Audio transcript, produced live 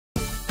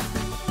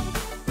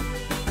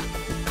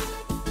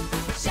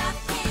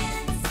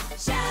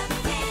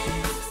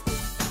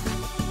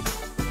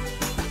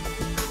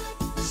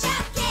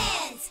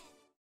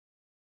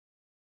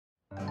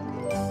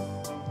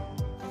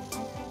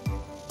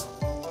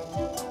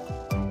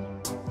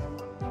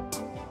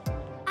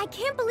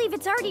can't believe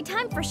it's already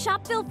time for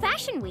Shopville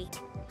Fashion Week.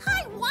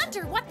 I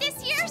wonder what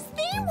this year's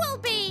theme will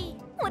be.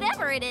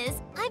 Whatever it is,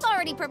 I've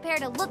already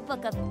prepared a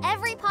lookbook of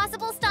every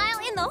possible style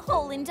in the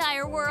whole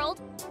entire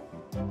world.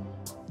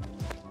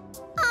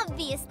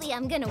 Obviously,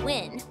 I'm gonna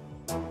win.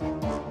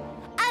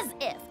 As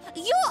if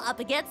you're up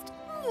against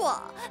moi,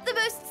 the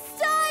most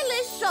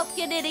stylish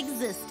Shopkin in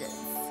existence.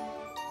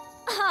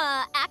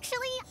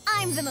 Actually,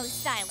 I'm the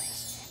most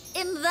stylish.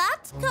 In that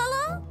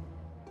color?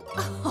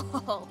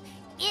 Oh,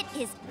 it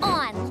is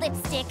on,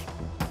 lipstick.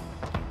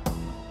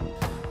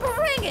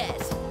 Bring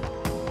it!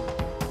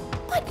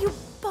 But you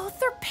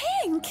both are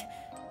pink.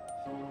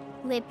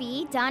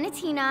 Lippy,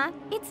 Donatina,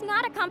 it's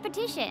not a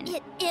competition.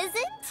 It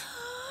isn't?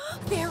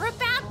 They're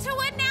about to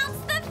announce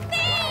the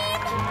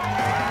theme!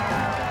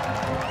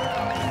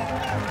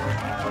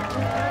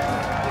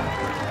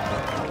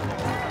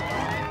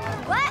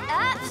 What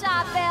up,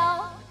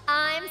 Shopville?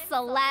 I'm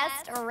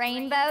Celeste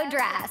Rainbow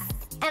Dress,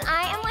 and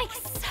I am like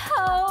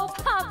so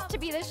pumped to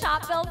be the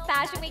Shopville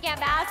Fashion Week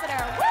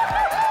ambassador.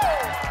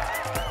 Woo-hoo-hoo!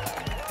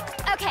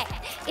 Okay,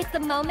 it's the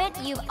moment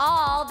you've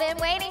all been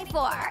waiting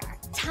for.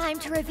 Time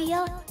to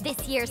reveal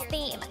this year's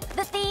theme.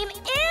 The theme is...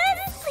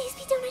 Please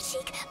be donut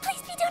chic,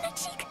 please be donut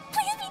chic,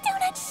 please be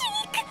donut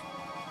chic.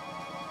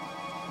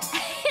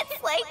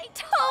 It's like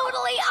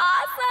totally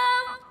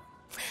awesome.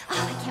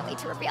 Oh, I can't wait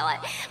to reveal it.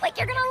 Like,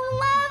 you're gonna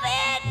love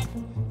it.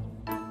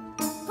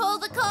 Pull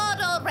the cord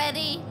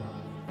already.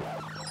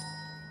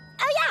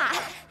 Oh yeah!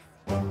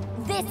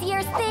 This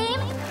year's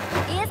theme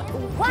is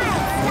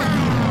wild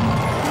style.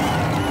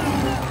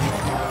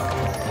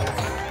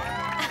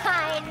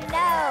 I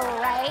know,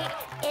 right?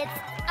 It's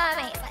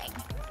amazing.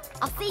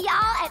 I'll see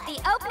y'all at the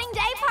opening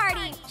day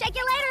party. Check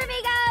you later,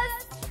 amigos.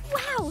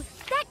 Wow,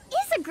 that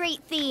is a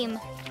great theme.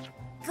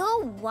 Go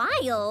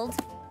wild?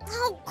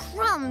 Oh,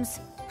 crumbs.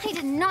 I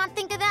did not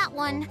think of that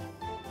one.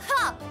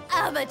 Ha!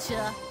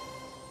 Amateur.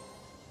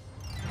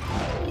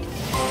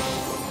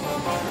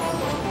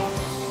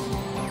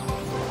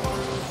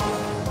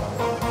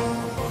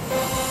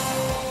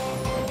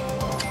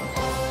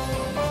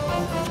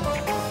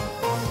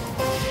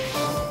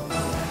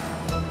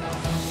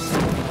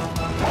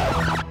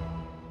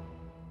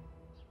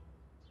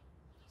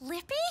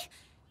 Lippy?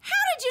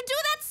 How did you do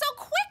that so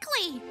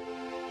quickly?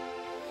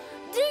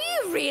 Do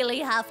you really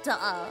have to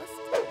ask?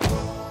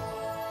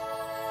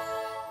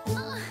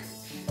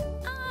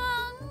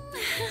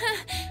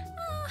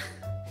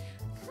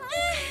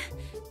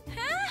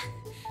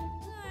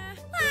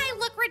 I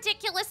look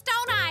ridiculous,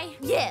 don't I?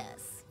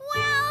 Yes.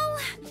 Well,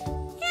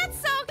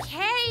 it's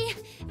okay.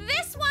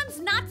 This one's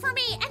not for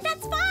me, and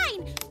that's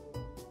fine.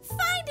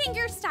 Finding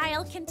your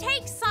style can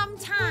take some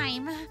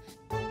time.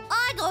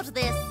 I got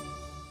this.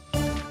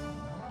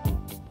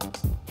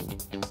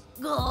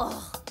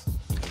 Oh.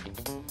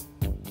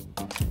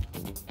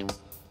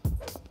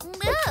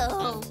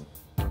 No.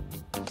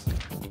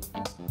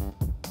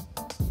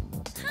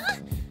 Huh?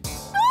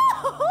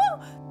 No.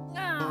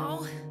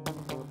 No.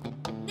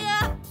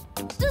 Yeah.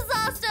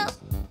 Disaster.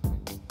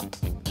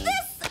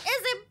 This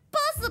is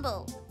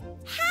impossible.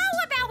 How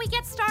about we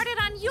get started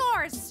on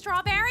yours,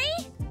 Strawberry?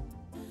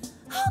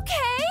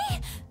 Okay.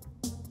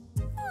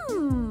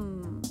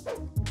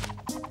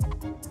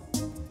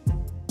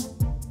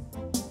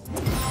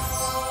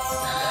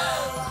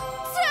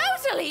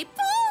 Totally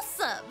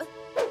awesome.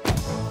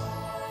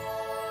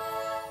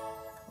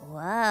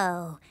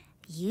 Whoa,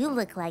 you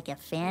look like a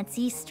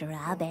fancy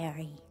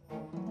strawberry.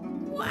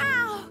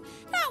 Wow,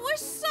 that was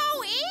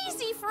so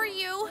easy for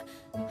you.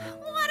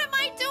 What am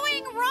I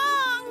doing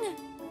wrong?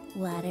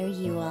 What are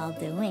you all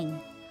doing?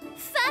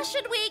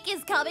 Fashion Week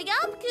is coming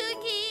up,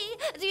 Cookie.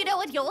 Do you know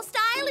what your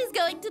style is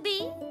going to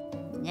be?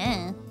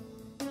 Yeah.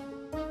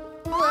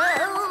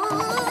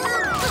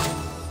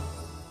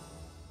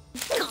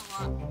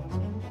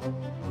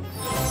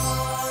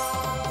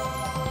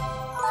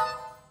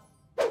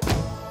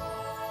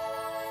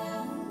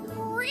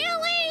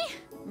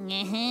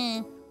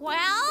 Really?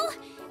 Well,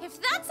 if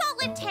that's all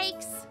it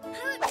takes...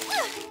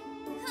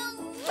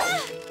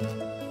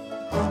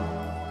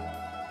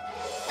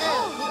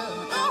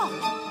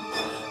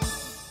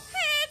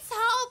 It's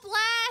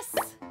hopeless!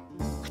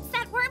 What's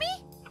that,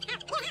 Wormy?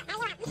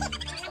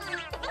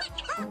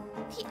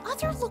 The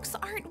other looks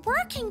aren't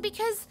working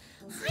because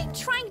I'm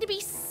trying to be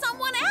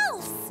someone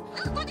else.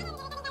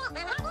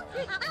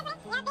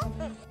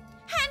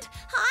 And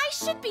I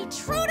should be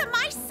true to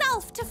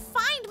myself to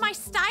find my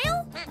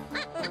style?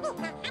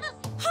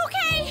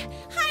 Okay,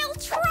 I'll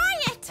try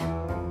it.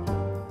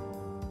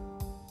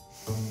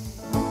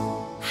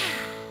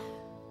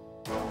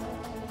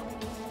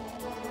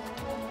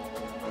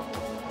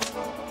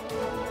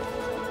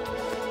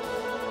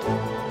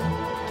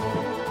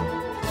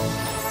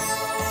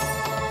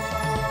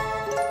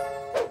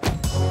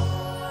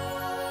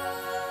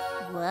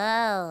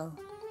 Whoa,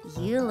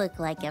 you look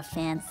like a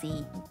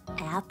fancy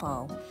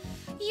apple.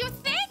 You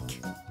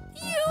think?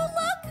 You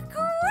look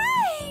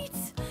great!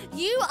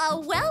 You are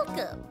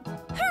welcome.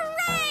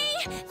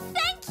 Hooray!